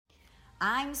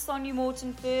I'm Sonia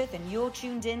Morton-Firth and you're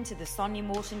tuned in to the Sonia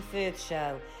Morton-Firth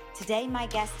Show. Today my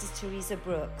guest is Teresa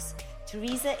Brooks.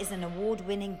 Teresa is an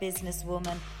award-winning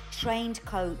businesswoman, trained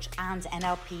coach and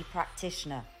NLP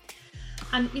practitioner.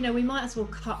 And, we might as well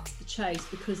cut to the chase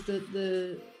because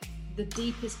the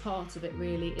deepest part of it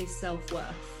really is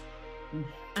self-worth.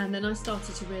 And then I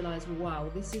started to realise, wow,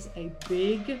 this is a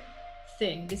big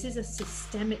thing. This is a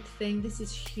systemic thing. This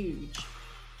is huge.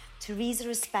 Teresa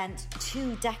has spent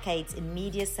 2 decades in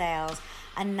media sales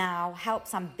and now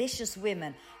helps ambitious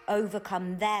women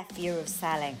overcome their fear of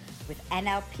selling with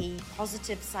NLP,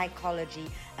 positive psychology,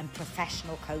 and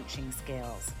professional coaching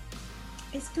skills.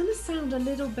 It's going to sound a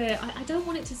little bit, I don't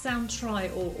want it to sound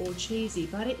trite or cheesy,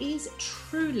 but it is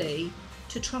truly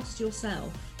to trust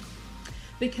yourself.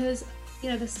 Because,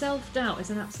 the self-doubt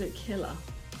is an absolute killer.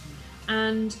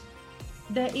 And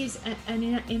there is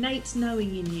an innate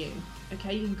knowing in you.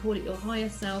 Okay, you can call it your higher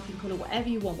self, you can call it whatever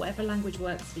you want, whatever language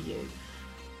works for you,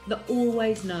 that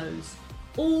always knows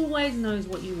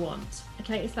what you want.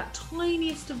 Okay, it's that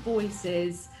tiniest of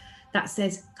voices that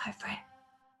says, go for it.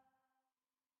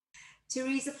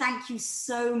 Teresa, thank you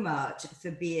so much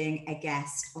for being a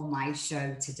guest on my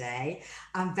show today.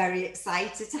 I'm very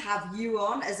excited to have you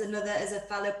on as a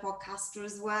fellow podcaster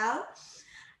as well.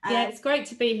 Yeah, it's great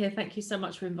to be here. Thank you so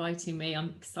much for inviting me.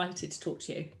 I'm excited to talk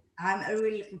to you. I'm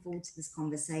really looking forward to this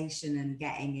conversation and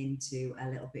getting into a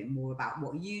little bit more about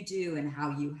what you do and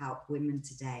how you help women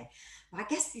today. But I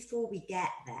guess before we get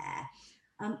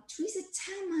there, Teresa,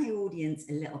 tell my audience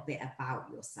a little bit about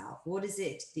yourself. What is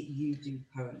it that you do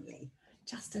currently?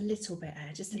 Just a little bit,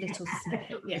 just a little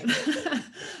snippet, yeah.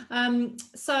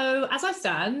 So as I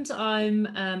stand, I'm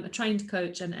a trained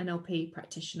coach and NLP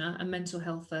practitioner and mental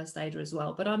health first aider as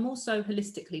well, but I'm also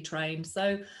holistically trained.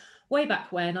 So way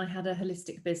back when I had a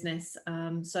holistic business,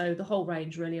 so the whole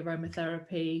range really,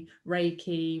 aromatherapy,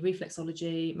 Reiki,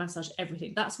 reflexology, massage,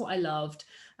 everything. That's what I loved.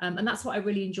 And that's what I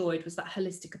really enjoyed, was that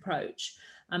holistic approach.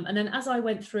 And then as I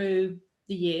went through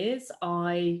the years,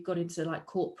 I got into like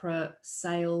corporate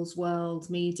sales world,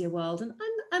 media world,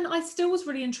 and I still was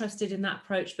really interested in that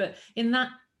approach. But in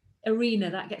that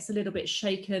arena, that gets a little bit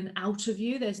shaken out of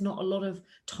you. There's not a lot of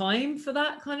time for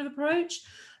that kind of approach.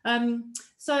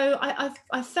 So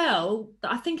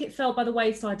I think it fell by the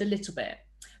wayside a little bit.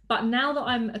 But now that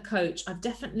I'm a coach, I've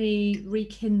definitely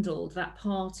rekindled that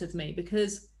part of me,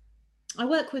 because I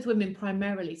work with women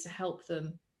primarily to help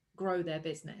them grow their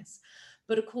business.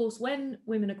 But of course, when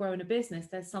women are growing a business,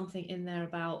 there's something in there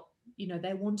about,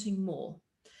 they're wanting more.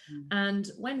 And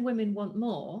when women want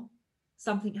more,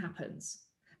 something happens.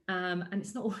 And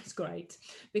it's not always great,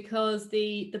 because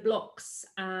the blocks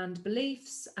and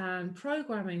beliefs and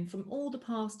programming from all the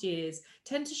past years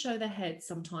tend to show their heads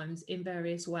sometimes in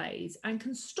various ways and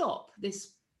can stop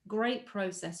this great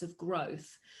process of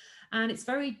growth. And it's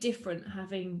very different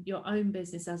having your own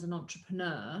business as an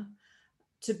entrepreneur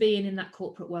to being in that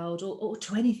corporate world or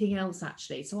to anything else,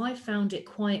 actually. So I found it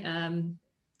quite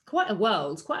a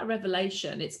world, quite a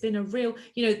revelation. It's been a real,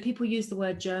 people use the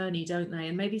word journey, don't they?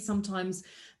 And maybe sometimes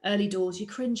early doors, you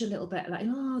cringe a little bit, like,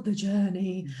 oh, the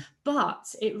journey. But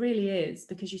it really is,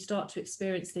 because you start to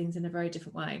experience things in a very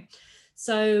different way.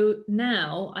 So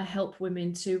now I help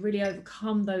women to really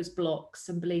overcome those blocks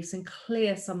and beliefs and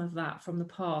clear some of that from the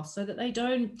past, so that they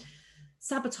don't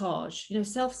sabotage,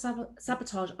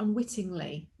 self-sabotage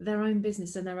unwittingly their own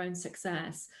business and their own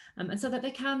success, and so that they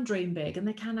can dream big and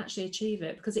they can actually achieve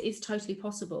it, because it is totally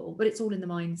possible, but it's all in the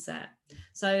mindset.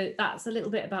 So that's a little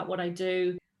bit about what I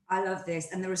do. I love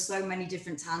this. And there are so many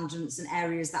different tangents and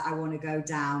areas that I want to go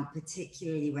down,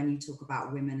 particularly when you talk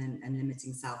about women and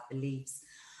limiting self-beliefs.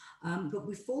 But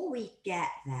before we get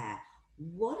there,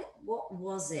 what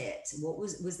was it?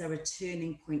 Was there a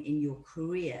turning point in your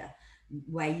career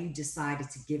where you decided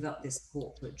to give up this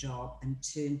corporate job and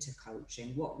turn to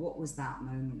coaching? What was that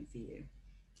moment for you?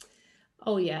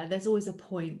 Oh yeah, there's always a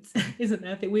point, isn't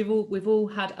there? I think we've all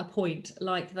had a point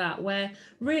like that, where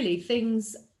really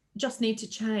things just need to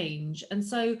change. And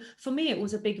so for me, it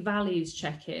was a big values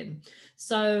check-in.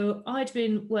 So I'd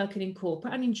been working in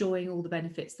corporate and enjoying all the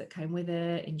benefits that came with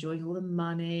it, enjoying all the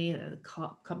money, the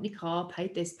company car,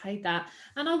 paid this, paid that.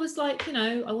 And I was like,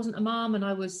 I wasn't a mum and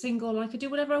I was single and I could do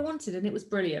whatever I wanted. And it was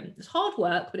brilliant. It was hard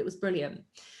work, but it was brilliant.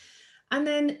 And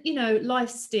then, life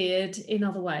steered in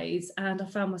other ways, and I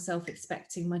found myself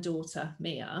expecting my daughter,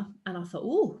 Mia. And I thought,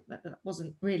 oh, that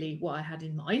wasn't really what I had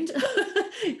in mind.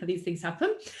 These things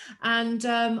happen. And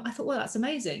I thought, well, that's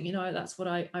amazing. That's what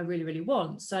I really, really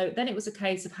want. So then it was a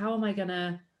case of, how am I going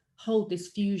to hold this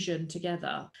fusion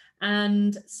together?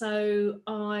 And so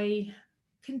I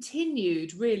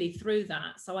continued really through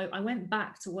that. So I went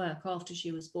back to work after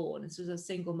she was born. This was a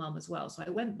single mum as well. So I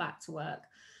went back to work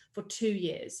for 2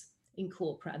 years in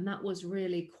corporate, and that was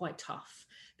really quite tough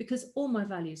because all my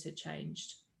values had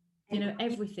changed. And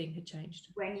Everything had changed.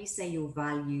 when you say your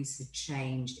values had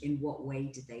changed, in what way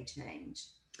did they change?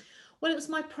 Well, it was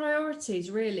my priorities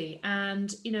really,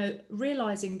 and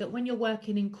realizing that when you're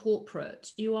working in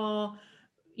corporate, you're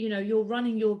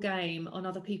running your game on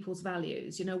other people's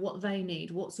values, what they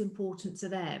need, what's important to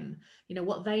them,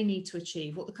 what they need to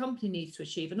achieve, what the company needs to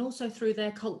achieve, and also through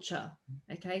their culture.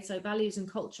 Okay, so values and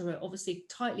culture are obviously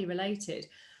tightly related.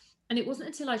 And it wasn't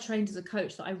until I trained as a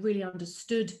coach that I really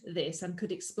understood this and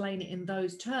could explain it in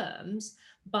those terms.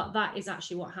 But that is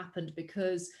actually what happened,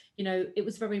 because, it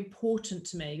was very important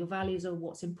to me. Your values are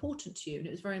what's important to you. And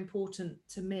it was very important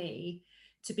to me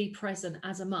to be present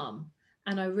as a mum.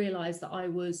 And I realized that I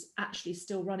was actually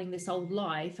still running this old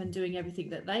life and doing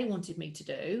everything that they wanted me to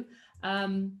do.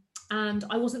 And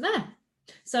I wasn't there.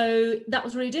 So that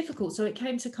was really difficult. So it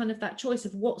came to kind of that choice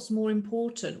of what's more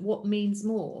important, what means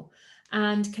more.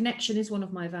 And connection is one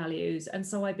of my values. And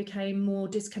so I became more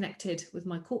disconnected with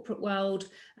my corporate world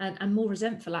and more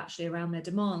resentful actually around their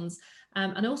demands.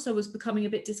 And also was becoming a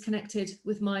bit disconnected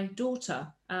with my daughter.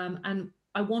 And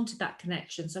I wanted that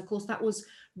connection. So of course that was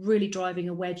really driving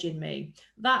a wedge in me.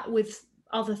 That, with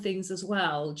other things as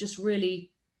well, just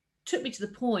really took me to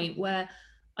the point where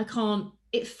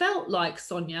it felt like,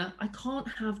 Sonia, I can't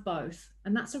have both.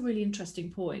 And that's a really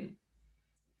interesting point.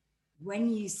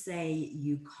 When you say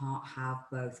you can't have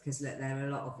both, because look, there are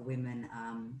a lot of women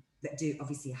that do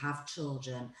obviously have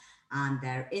children, and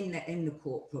they're in the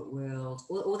corporate world,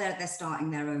 or they're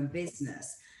starting their own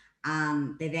business,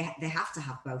 and they have to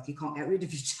have both. You can't get rid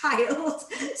of your child,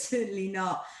 certainly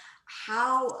not.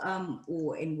 How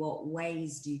or in what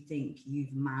ways do you think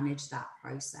you've managed that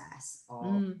process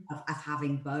of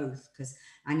having both? Because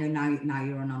I know now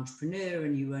you're an entrepreneur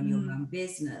and you run your own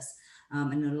business.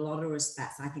 And in a lot of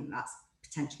respects, I think that's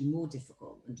potentially more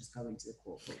difficult than just going to the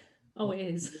corporate. Oh, it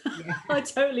is. Yeah. I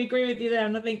totally agree with you there.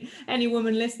 And I think any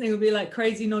woman listening will be like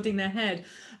crazy nodding their head.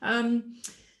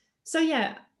 So,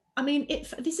 yeah, I mean,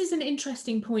 this is an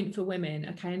interesting point for women,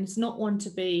 okay? And it's not one to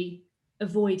be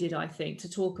avoided, I think, to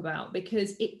talk about,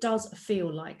 because it does feel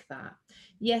like that.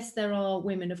 Yes, there are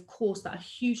women, of course, that are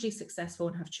hugely successful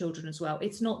and have children as well.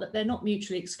 It's not that they're not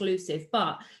mutually exclusive,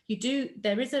 but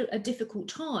there is a difficult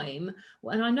time.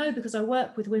 And I know, because I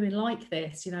work with women like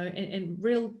this, in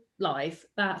real life,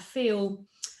 that feel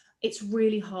it's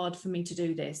really hard for me to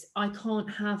do this. I can't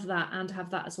have that and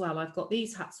have that as well. I've got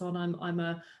these hats on. I'm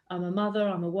a mother,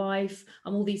 I'm a wife,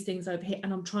 I'm all these things over here,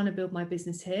 and I'm trying to build my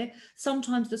business here.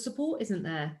 Sometimes the support isn't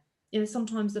there.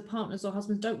 Sometimes the partners or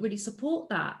husbands don't really support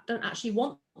that, don't actually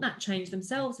want that change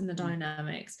themselves in the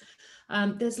dynamics.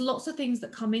 There's lots of things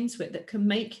that come into it that can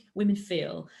make women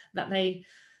feel that they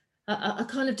are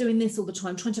kind of doing this all the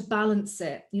time, trying to balance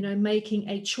it, making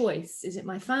a choice. Is it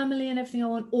my family and everything I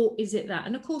want, or is it that?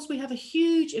 And of course, we have a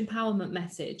huge empowerment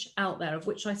message out there, of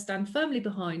which I stand firmly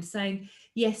behind, saying,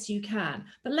 yes, you can.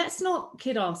 But let's not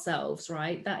kid ourselves,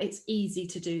 right, that it's easy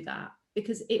to do that,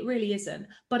 because it really isn't.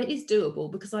 But it is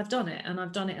doable, because I've done it, and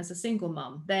I've done it as a single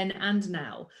mum then and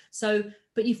now. So,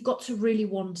 but you've got to really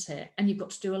want it, and you've got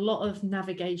to do a lot of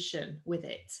navigation with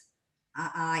it.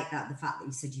 I like that, the fact that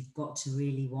you said you've got to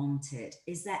really want it.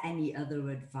 Is there any other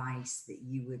advice that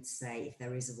you would say, if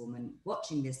there is a woman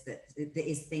watching this that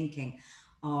is thinking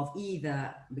of,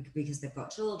 either because they've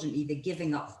got children, either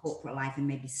giving up corporate life and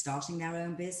maybe starting their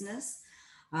own business,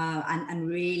 and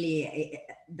really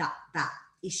that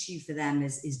issue for them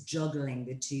is juggling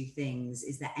the two things?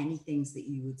 Is there any things that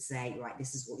you would say, right,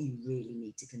 this is what you really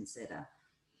need to consider?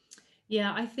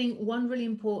 Yeah, I think one really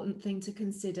important thing to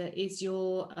consider is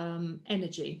your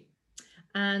energy.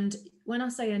 And when I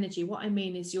say energy, what I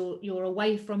mean is you're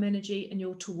away from energy and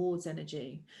you're towards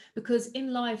energy. Because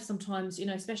in life, sometimes,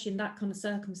 especially in that kind of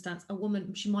circumstance, a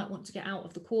woman, she might want to get out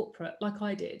of the corporate, like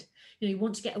I did. You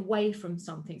want to get away from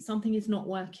something. Something is not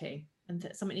working, and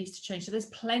something needs to change. So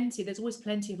there's always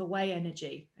plenty of away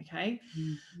energy, okay?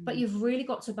 Mm-hmm. But you've really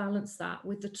got to balance that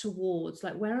with the towards,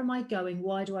 like, where am I going?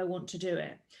 Why do I want to do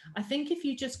it? I think if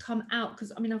you just come out,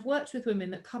 because I've worked with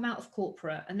women that come out of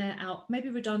corporate and they're out, maybe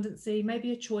redundancy,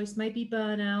 maybe a choice, maybe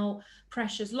burnout,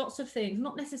 pressures, lots of things,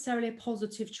 not necessarily a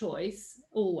positive choice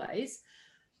always.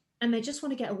 And they just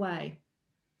want to get away.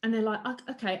 And they're like,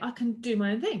 okay, I can do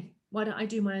my own thing. Why don't I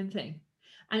do my own thing?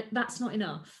 And that's not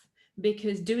enough,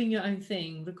 because doing your own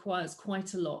thing requires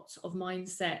quite a lot of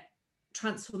mindset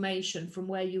transformation from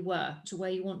where you were to where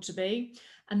you want to be.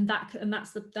 And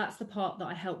that's the part that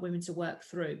I help women to work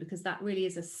through, because that really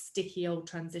is a sticky old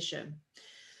transition.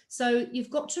 So you've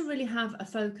got to really have a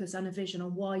focus and a vision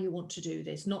on why you want to do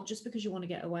this, not just because you want to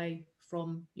get away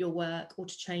from your work or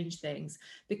to change things,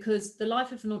 because the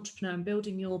life of an entrepreneur and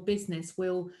building your business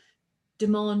will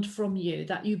demand from you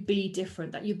that you be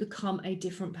different, that you become a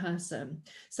different person.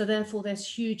 So therefore there's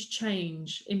huge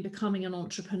change in becoming an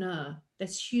entrepreneur.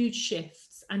 There's huge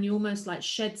shifts and you almost like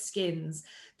shed skins.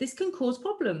 This can cause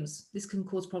problems. This can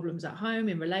cause problems at home,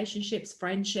 in relationships,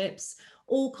 friendships,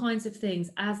 all kinds of things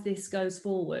as this goes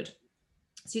forward.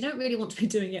 So you don't really want to be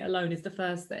doing it alone is the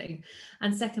first thing.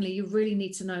 And secondly, you really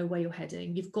need to know where you're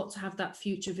heading. You've got to have that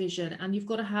future vision, and you've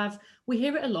got to have, we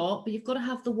hear it a lot, but you've got to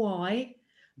have the why.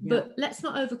 Yeah. But let's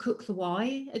not overcook the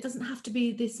why. It doesn't have to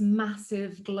be this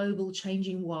massive global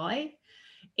changing why.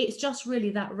 It's just really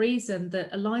that reason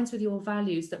that aligns with your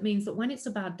values. That means that when it's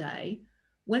a bad day,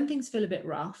 when things feel a bit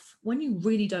rough, when you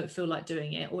really don't feel like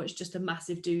doing it, or it's just a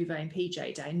massive duvet and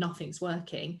PJ day, nothing's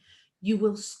working, you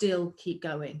will still keep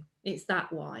going. It's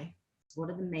that why.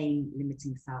 What are the main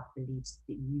limiting self-beliefs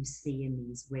that you see in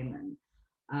these women?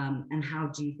 And how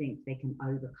do you think they can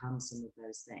overcome some of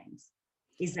those things?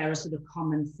 Is there a sort of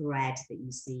common thread that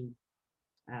you see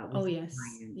with Oh, yes.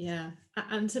 clients? Yeah.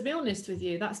 And to be honest with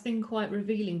you, that's been quite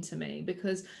revealing to me,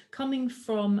 because coming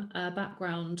from a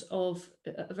background of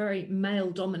a very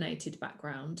male dominated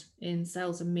background in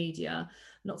sales and media,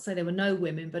 not to say there were no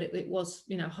women, but it was,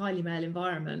 you know, highly male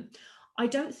environment. I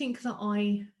don't think that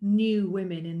I knew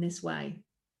women in this way.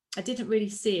 I didn't really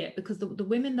see it, because the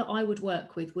women that I would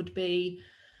work with would be,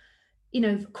 you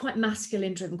know, quite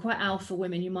masculine driven, quite alpha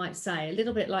women, you might say, a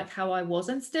little bit like how I was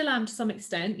and still am to some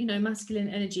extent. You know, masculine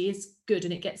energy is good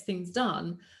and it gets things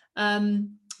done.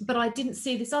 But I didn't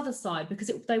see this other side,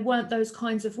 because they weren't those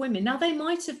kinds of women. Now, they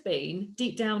might have been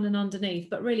deep down and underneath,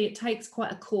 but really it takes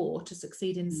quite a core to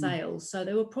succeed in sales. So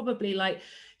they were probably like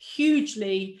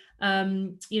hugely,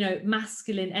 you know,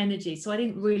 masculine energy. So I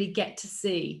didn't really get to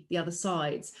see the other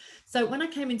sides. So when I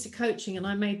came into coaching and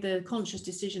I made the conscious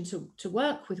decision to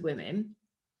work with women,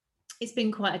 it's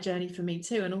been quite a journey for me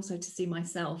too, and also to see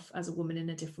myself as a woman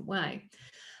in a different way.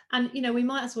 And, you know, we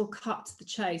might as well cut to the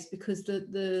chase, because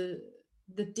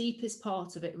the deepest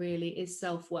part of it really is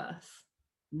self-worth.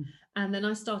 And then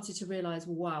I started to realize,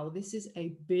 wow, this is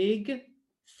a big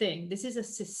thing. This is a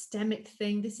systemic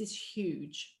thing. This is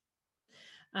huge.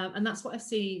 And that's what I've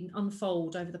seen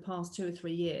unfold over the past 2 or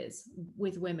 3 years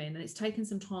with women. And it's taken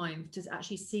some time to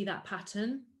actually see that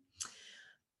pattern.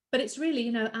 But it's really,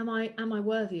 you know, am I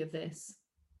worthy of this?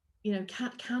 You know,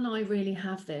 can I really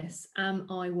have this? Am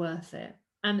I worth it?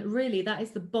 And really, that is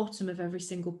the bottom of every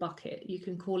single bucket. You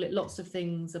can call it lots of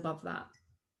things above that.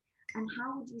 And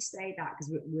how would you say that?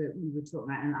 Because we were talking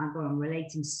about, and I'm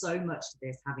relating so much to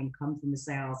this, having come from a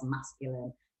sales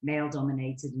masculine,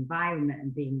 male-dominated environment,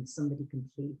 and being somebody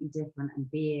completely different,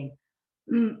 and being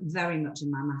very much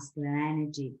in my masculine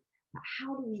energy. But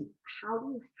how do you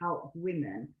help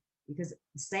women? Because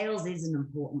sales is an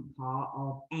important part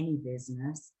of any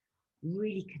business.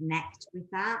 Really connect with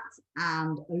that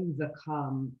and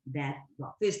overcome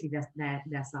firstly their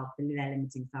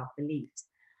limiting self beliefs.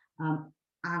 And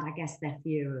I guess their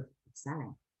fear of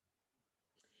selling.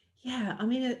 Yeah, I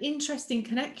mean, interesting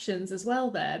connections as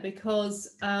well there,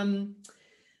 because so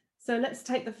let's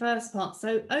take the first part.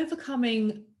 So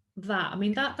overcoming that, I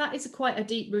mean, that is quite a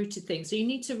deep rooted thing. So you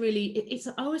need to really, it's,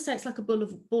 I always say it's like a ball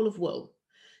of wool.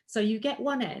 So you get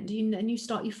one end and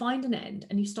you find an end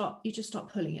and you just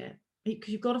start pulling it,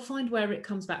 because you've got to find where it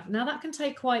comes back. Now that can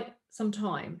take quite some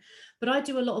time, but I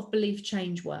do a lot of belief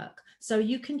change work. So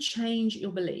you can change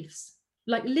your beliefs,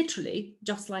 like literally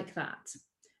just like that.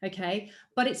 Okay.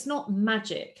 But it's not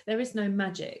magic. There is no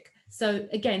magic. So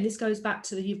again, this goes back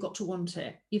to you've got to want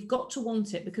it. You've got to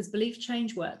want it, because belief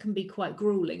change work can be quite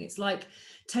grueling. It's like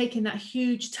taking that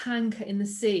huge tanker in the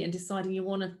sea and deciding you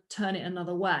want to turn it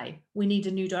another way. We need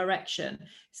a new direction.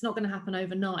 It's not going to happen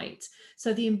overnight.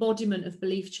 So the embodiment of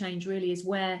belief change really is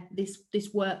where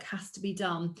this work has to be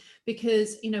done,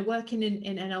 because, you know, working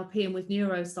in NLP and with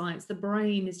neuroscience, the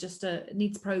brain is just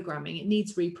needs programming. It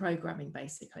needs reprogramming,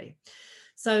 basically.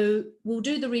 So we'll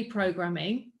do the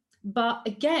reprogramming. But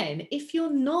again, if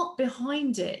you're not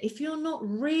behind it, if you're not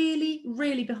really,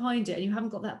 really behind it, and you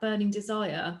haven't got that burning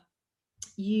desire,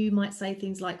 you might say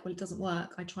things like, well, it doesn't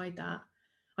work. I tried that.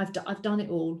 I've done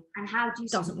it all. And how do you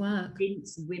doesn't work?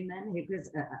 Convince women, because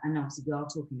and obviously we are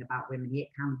talking about women, it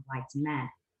can apply to men,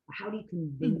 but how do you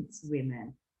convince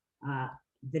women that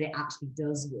it actually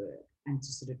does work, and to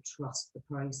sort of trust the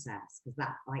process? Because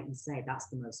that, like you say, that's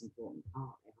the most important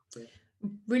part.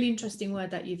 Really interesting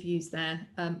word that you've used there,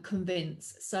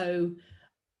 convince. So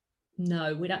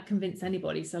no, we don't convince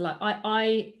anybody. So like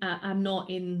I am not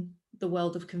in the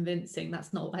world of convincing.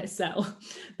 That's not what I sell.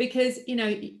 Because, you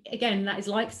know, again, that is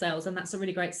like sales, and that's a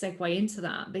really great segue into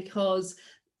that, because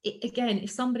again,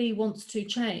 if somebody wants to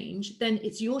change, then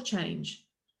it's your change.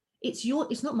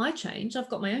 It's not my change. I've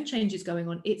got my own changes going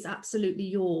on. It's absolutely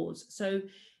yours. So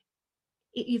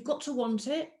you've got to want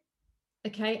it.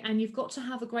 Okay, and you've got to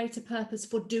have a greater purpose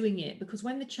for doing it, because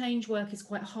when the change work is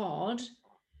quite hard,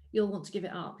 you'll want to give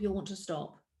it up, you'll want to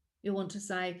stop, you'll want to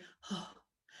say, oh,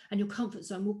 and your comfort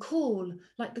zone will call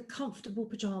like the comfortable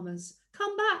pajamas,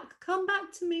 come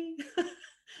back to me.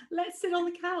 Let's sit on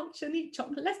the couch and eat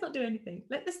chocolate. Let's not do anything.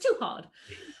 That's too hard.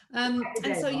 And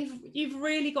so you've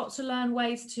really got to learn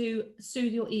ways to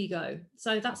soothe your ego.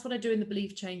 So that's what I do in the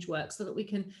belief change work, so that we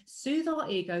can soothe our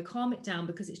ego, calm it down,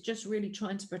 because it's just really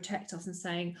trying to protect us and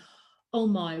saying, oh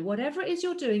my, whatever it is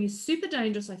you're doing is super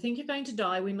dangerous. I think you're going to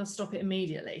die. We must stop it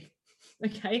immediately.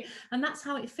 Okay. And that's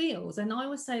how it feels. And I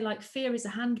always say, like, fear is a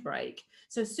handbrake.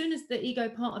 So as soon as the ego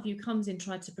part of you comes in,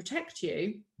 trying to protect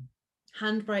you,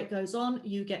 handbrake goes on,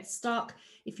 you get stuck.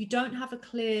 If you don't have a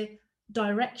clear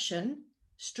direction,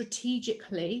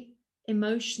 strategically,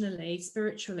 emotionally,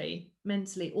 spiritually,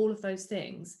 mentally, all of those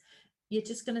things, you're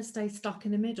just going to stay stuck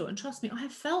in the middle. And trust me, I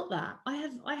have felt that.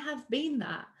 I have been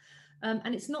that.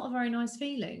 And it's not a very nice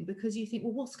feeling, because you think,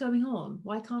 well, what's going on?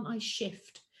 Why can't I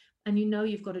shift? And you know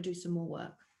you've got to do some more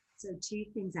work. So two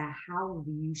things are, how have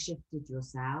you shifted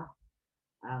yourself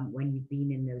when you've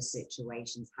been in those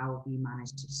situations? How have you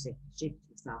managed to shift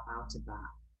yourself out of that?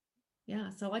 Yeah,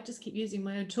 so I just keep using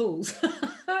my own tools.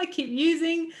 I keep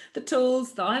using the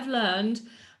tools that I've learned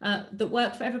that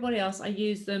work for everybody else. I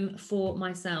use them for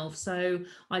myself. So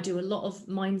I do a lot of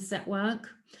mindset work.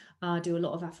 I do a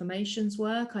lot of affirmations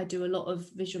work. I do a lot of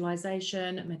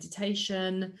visualization,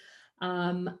 meditation,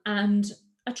 and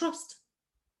I trust.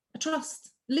 I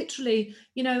trust. Literally,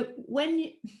 you know,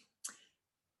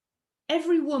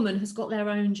 every woman has got their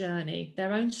own journey,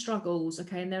 their own struggles,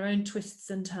 okay, and their own twists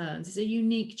and turns. It's a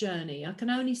unique journey. I can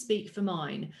only speak for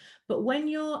mine. But when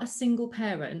you're a single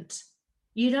parent,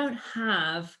 you don't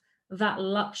have that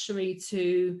luxury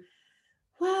to,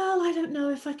 well, I don't know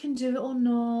if I can do it or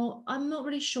not. I'm not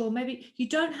really sure. Maybe you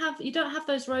don't have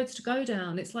those roads to go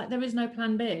down. It's like there is no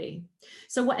plan B.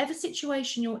 So whatever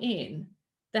situation you're in,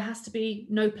 there has to be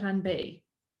no plan B.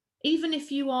 Even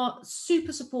if you are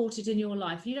super supported in your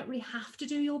life, you don't really have to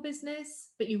do your business,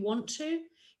 but you want to.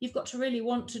 You've got to really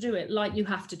want to do it like you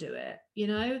have to do it, you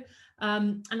know?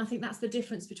 And I think that's the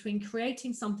difference between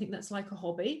creating something that's like a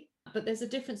hobby, but there's a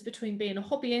difference between being a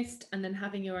hobbyist and then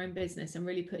having your own business and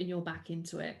really putting your back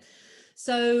into it.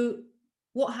 So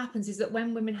what happens is that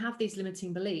when women have these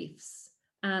limiting beliefs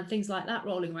and things like that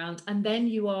rolling around, and then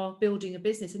you are building a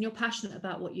business and you're passionate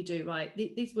about what you do, right?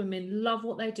 These women love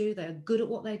what they do. They're good at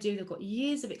what they do. They've got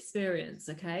years of experience.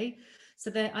 Okay.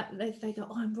 So they go,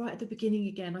 oh, I'm right at the beginning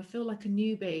again. I feel like a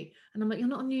newbie. And I'm like, you're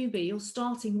not a newbie. You're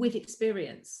starting with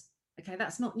experience. Okay.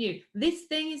 That's not new. This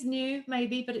thing is new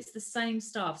maybe, but it's the same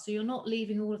stuff. So you're not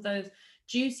leaving all of those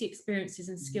juicy experiences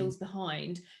and skills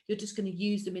behind. You're just going to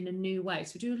use them in a new way.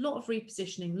 So we do a lot of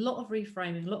repositioning, a lot of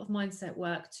reframing, a lot of mindset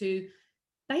work to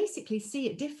basically see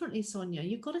it differently. Sonia,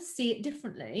 you've got to see it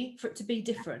differently for it to be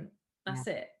different. That's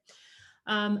it.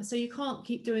 So you can't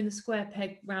keep doing the square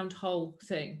peg round hole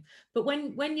thing. But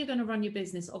when you're going to run your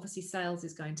business, obviously sales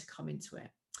is going to come into it.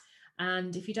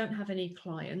 And if you don't have any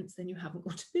clients, then you haven't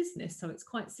got a business. So it's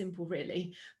quite simple,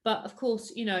 really. But of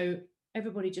course, you know,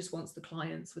 everybody just wants the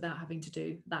clients without having to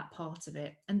do that part of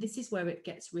it. And this is where it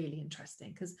gets really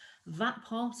interesting, because that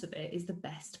part of it is the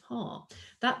best part.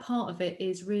 That part of it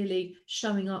is really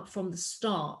showing up from the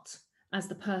start as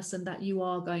the person that you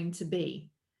are going to be.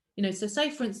 You know, so say,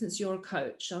 for instance, you're a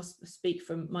coach. I'll speak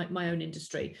from my own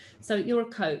industry. So you're a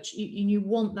coach, you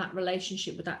want that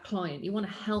relationship with that client. You want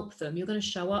to help them. You're going to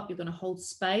show up. You're going to hold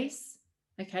space.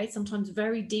 Okay, sometimes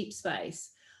very deep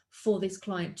space for this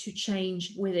client to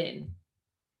change within.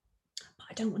 But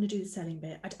I don't want to do the selling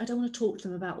bit. I don't want to talk to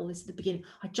them about all this at the beginning.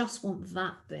 I just want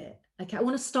that bit. Okay, I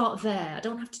want to start there. I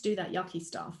don't have to do that yucky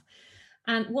stuff.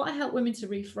 And what I help women to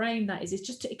reframe that is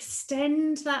just to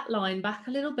extend that line back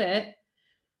a little bit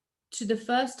to the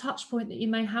first touch point that you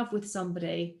may have with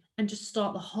somebody, and just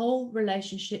start the whole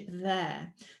relationship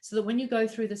there. So that when you go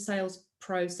through the sales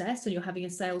process and you're having a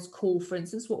sales call, for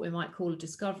instance, what we might call a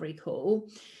discovery call,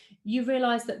 you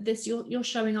realize that you're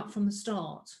showing up from the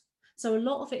start. So a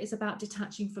lot of it is about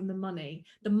detaching from the money.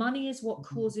 The money is what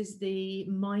causes the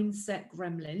mindset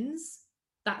gremlins.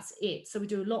 That's it. So we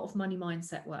do a lot of money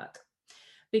mindset work,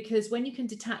 because when you can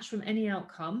detach from any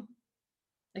outcome,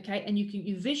 okay, and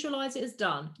you visualize it as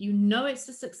done, you know it's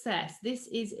a success, this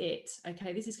is it,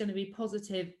 okay, this is going to be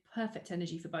positive, perfect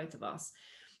energy for both of us,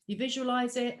 You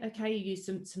visualize it, okay, you use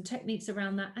some techniques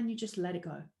around that, and you just let it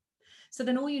go. So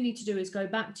then all you need to do is go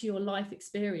back to your life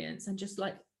experience and just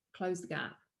like close the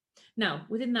gap. Now,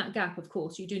 within that gap, of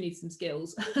course, you do need some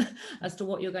skills as to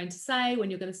what you're going to say, when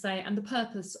you're going to say it, and the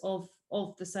purpose of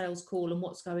the sales call and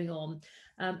what's going on.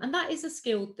 And that is a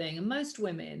skilled thing. And most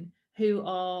women who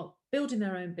are building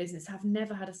their own business have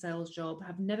never had a sales job,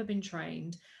 have never been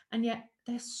trained, and yet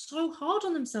they're so hard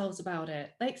on themselves about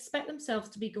it. They expect themselves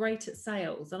to be great at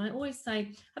sales. And I always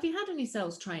say, have you had any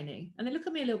sales training? And they look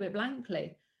at me a little bit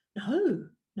blankly. No,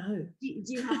 no. Do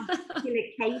you have a particular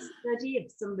case study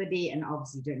of somebody, and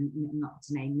obviously don't, not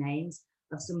to name names,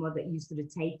 of someone that you've sort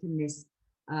of taken this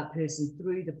person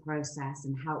through the process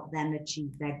and helped them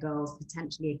achieve their goals,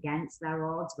 potentially against their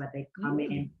odds, where they come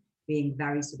in being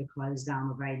very sort of closed down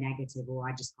or very negative, or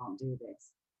I just can't do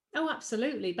this? Oh,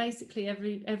 absolutely. Basically,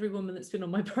 every woman that's been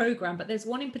on my program, but there's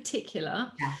one in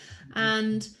particular, Yeah.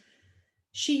 and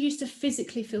she used to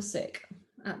physically feel sick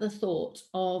at the thought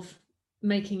of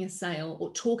making a sale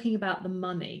or talking about the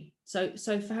money. So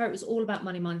for her, it was all about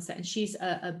money mindset, and she's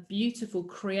a beautiful,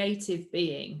 creative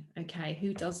being, okay,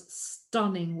 who does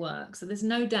stunning work. So there's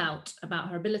no doubt about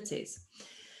her abilities.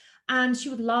 And she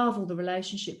would love all the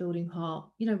relationship building part,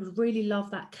 would really love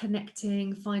that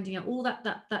connecting, finding out all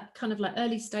that kind of like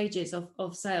early stages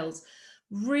of sales.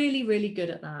 Really, really good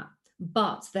at that.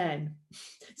 But then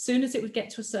as soon as it would get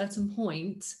to a certain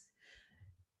point,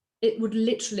 it would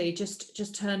literally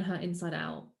just turn her inside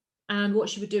out. And what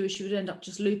she would do is she would end up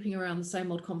just looping around the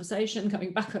same old conversation,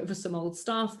 coming back over some old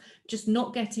stuff, just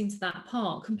not getting to that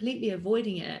part, completely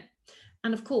avoiding it.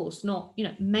 And of course, not,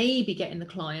 maybe getting the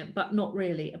client, but not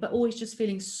really, but always just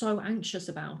feeling so anxious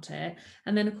about it.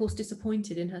 And then, of course,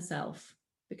 disappointed in herself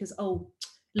because, oh,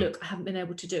 look, I haven't been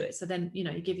able to do it. So then,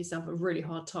 you give yourself a really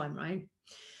hard time, right?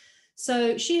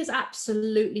 So she has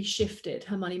absolutely shifted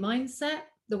her money mindset,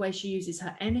 the way she uses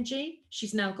her energy.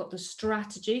 She's now got the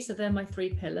strategy. So they're my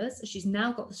 3 pillars. She's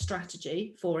now got the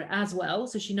strategy for it as well.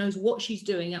 So she knows what she's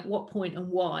doing at what point and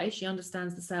why. She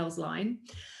understands the sales line.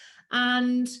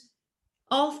 And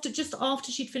after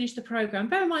she'd finished the program,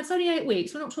 bear in mind, it's only 8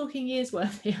 weeks. We're not talking years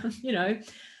worth here,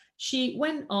 she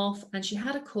went off and she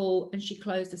had a call and she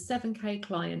closed a 7K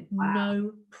client. Wow.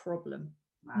 No problem.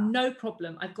 Wow. No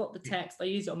problem. I've got the text. I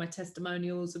use it on my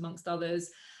testimonials, amongst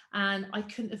others. And I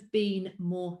couldn't have been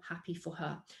more happy for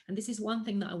her. And this is one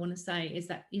thing that I want to say is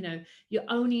that, your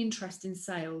only interest in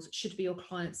sales should be your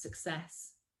client's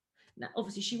success. Now,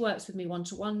 obviously, she works with me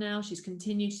one-to-one now. She's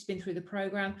continued. She's been through the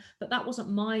program, but that wasn't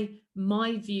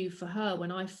my view for her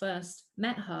when I first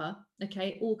met her. Okay,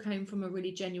 it all came from a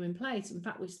really genuine place. In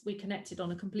fact, we connected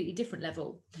on a completely different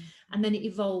level, and then it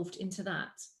evolved into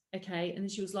that. Okay, and then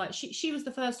she was like, she was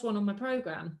the first one on my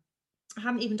program. I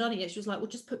haven't even done it yet. She was like, well,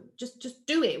 just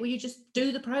do it. Will you just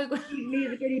do the program? Me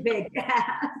the guinea pig.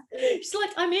 She's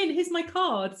like, I'm in, here's my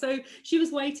card. So she was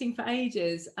waiting for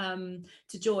ages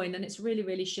to join, and it's really,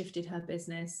 really shifted her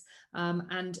business.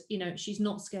 And, she's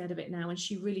not scared of it now. And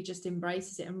she really just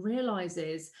embraces it and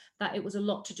realizes that it was a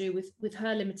lot to do with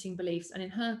her limiting beliefs. And in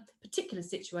her particular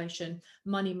situation,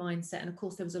 money mindset. And of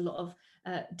course, there was a lot of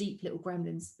deep little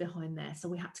gremlins behind there. So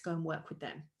we had to go and work with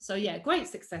them. So yeah, great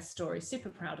success story. Super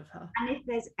proud of her. And if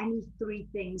there's any 3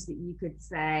 things that you could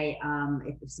say,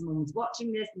 if someone's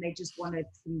watching this and they just wanted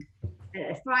some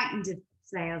frightened of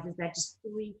sales, is there just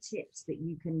 3 tips that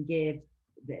you can give?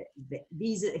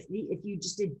 These are, if you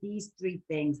just did these 3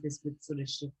 things, this would sort of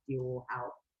shift your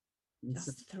help.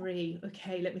 Just 3.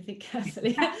 Okay, let me think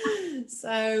carefully.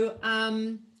 So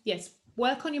yes,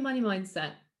 work on your money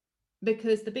mindset,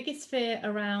 because the biggest fear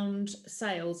around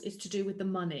sales is to do with the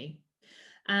money,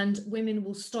 and women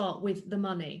will start with the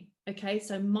money. Okay,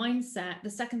 so mindset. The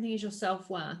second thing is your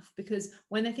self-worth, because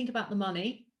when they think about the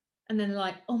money and then they're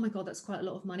like, oh my God, that's quite a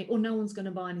lot of money, or no one's going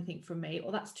to buy anything from me,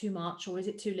 or that's too much, or is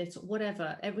it too little,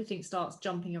 whatever, everything starts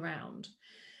jumping around.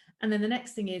 And then the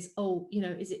next thing is, oh,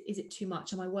 is it too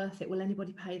much? Am I worth it? Will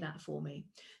anybody pay that for me?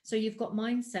 So you've got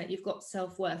mindset, you've got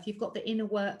self-worth, you've got the inner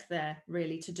work there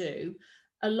really to do,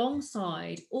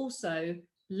 alongside also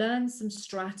learn some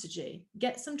strategy,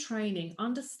 get some training,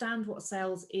 understand what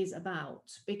sales is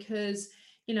about. Because,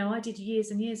 I did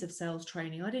years and years of sales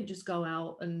training. I didn't just go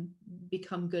out and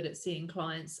become good at seeing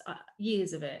clients,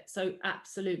 years of it. So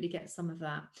absolutely get some of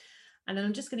that. And then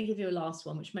I'm just going to give you a last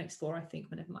one, which makes 4, I think,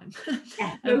 but never mind.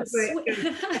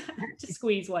 Just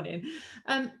squeeze one in.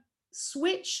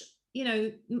 Switch,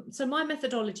 so my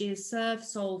methodology is serve,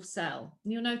 solve, sell.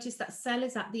 And you'll notice that sell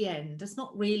is at the end. That's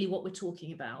not really what we're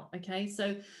talking about. Okay,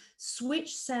 so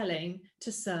switch selling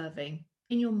to serving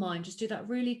in your mind. Just do that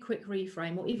really quick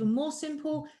reframe, or even more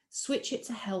simple, switch it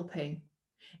to helping.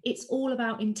 It's all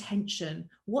about intention.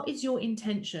 What is your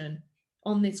intention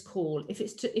on this call? If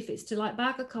it's to like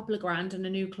bag a couple of grand and a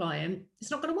new client,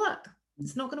 it's not going to work.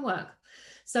 It's not going to work.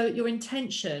 So your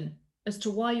intention as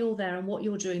to why you're there and what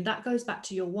you're doing, that goes back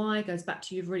to your why, goes back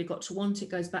to you've really got to want it,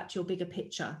 goes back to your bigger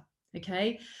picture.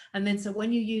 Okay. And then so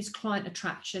when you use client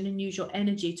attraction and use your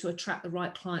energy to attract the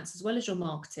right clients as well as your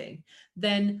marketing,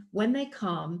 then when they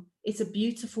come, it's a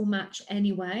beautiful match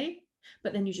anyway.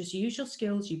 But then you just use your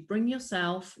skills, you bring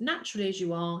yourself naturally as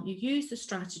you are, you use the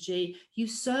strategy, you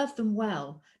serve them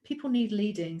well. People need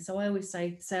leading. So I always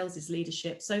say sales is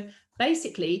leadership. So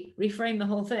basically reframe the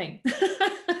whole thing.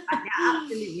 Yeah,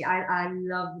 absolutely. I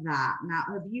love that. Now,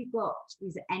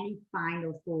 is there any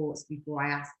final thoughts before I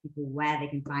ask people where they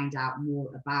can find out more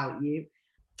about you?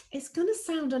 It's going to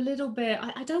sound a little bit,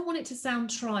 I don't want it to sound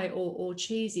trite or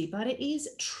cheesy, but it is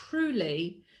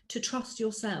truly to trust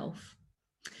yourself.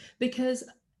 Because,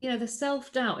 you know, the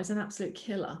self-doubt is an absolute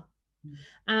killer.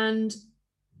 And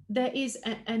there is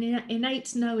an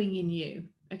innate knowing in you.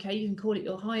 Okay, you can call it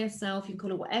your higher self, you can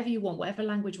call it whatever you want, whatever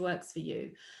language works for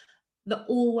you, that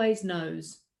always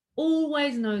knows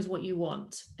what you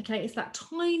want. Okay, it's that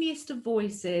tiniest of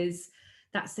voices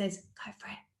that says,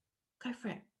 go for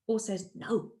it, or says,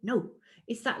 no.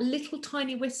 It's that little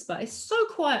tiny whisper. It's so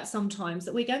quiet sometimes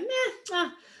that we go,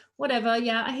 whatever,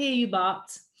 yeah, I hear you,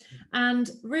 but. And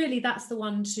really, that's the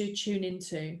one to tune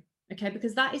into. Okay,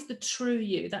 because that is the true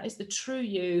you. That is the true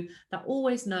you that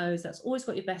always knows, that's always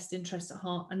got your best interests at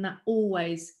heart, and that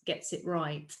always gets it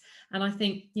right. And I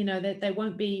think, you know, there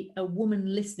won't be a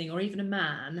woman listening, or even a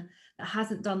man, that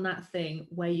hasn't done that thing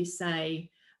where you say,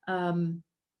 I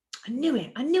knew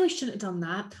it. I knew I shouldn't have done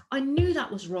that. I knew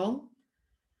that was wrong.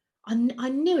 I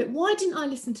knew it. Why didn't I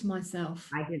listen to myself?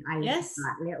 I listened to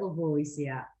that little voice,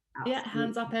 yeah. Absolutely. Yeah,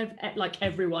 hands up, like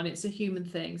everyone. It's a human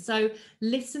thing. So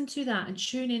listen to that and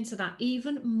tune into that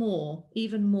even more.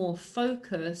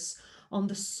 Focus on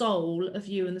the soul of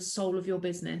you and the soul of your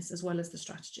business, as well as the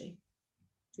strategy.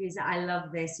 Teresa, I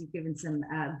love this. You've given some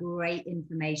great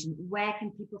information. Where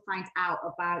can people find out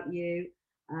about you,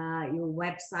 your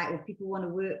website, or if people want to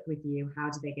work with you, how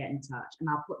do they get in touch? And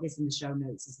I'll put this in the show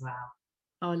notes as well.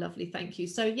 Oh, lovely. Thank you.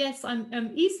 So yes,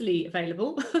 I'm easily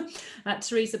available at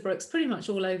Teresa Brooks, pretty much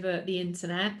all over the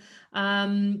internet.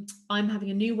 I'm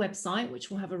having a new website, which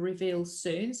will have a reveal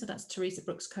soon. So that's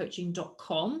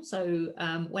teresabrookscoaching.com.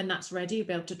 So when that's ready, you'll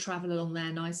be able to travel along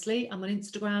there nicely. I'm on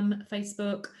Instagram,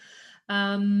 Facebook,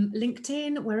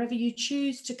 LinkedIn, wherever you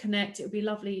choose to connect. It would be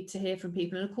lovely to hear from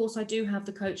people. And of course, I do have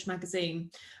the Coach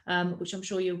magazine, which I'm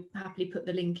sure you'll happily put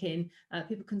the link in.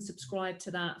 People can subscribe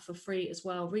to that for free as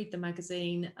well, read the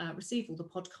magazine, receive all the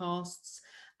podcasts,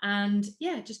 and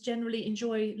yeah, just generally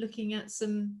enjoy looking at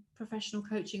some professional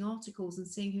coaching articles and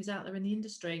seeing who's out there in the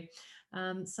industry.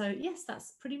 So yes,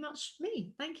 that's pretty much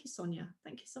me. Thank you, Sonia.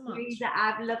 Thank you so much. Teresa,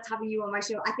 I've loved having you on my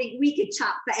show. I think we could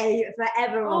chat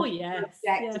forever. Oh yes,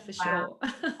 yeah, for sure.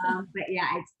 But yeah,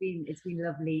 it's been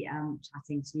lovely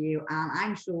chatting to you, and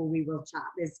I'm sure we will chat.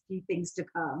 There's a few things to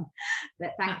come.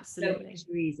 But thank you so much,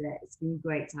 Teresa. It's been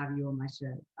great to have you on my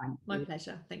show. Thank you. My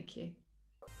pleasure. Thank you.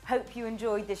 Hope you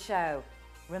enjoyed the show.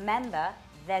 Remember,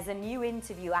 there's a new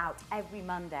interview out every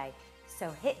Monday, so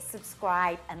hit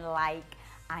subscribe and like,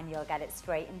 and you'll get it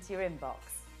straight into your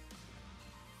inbox.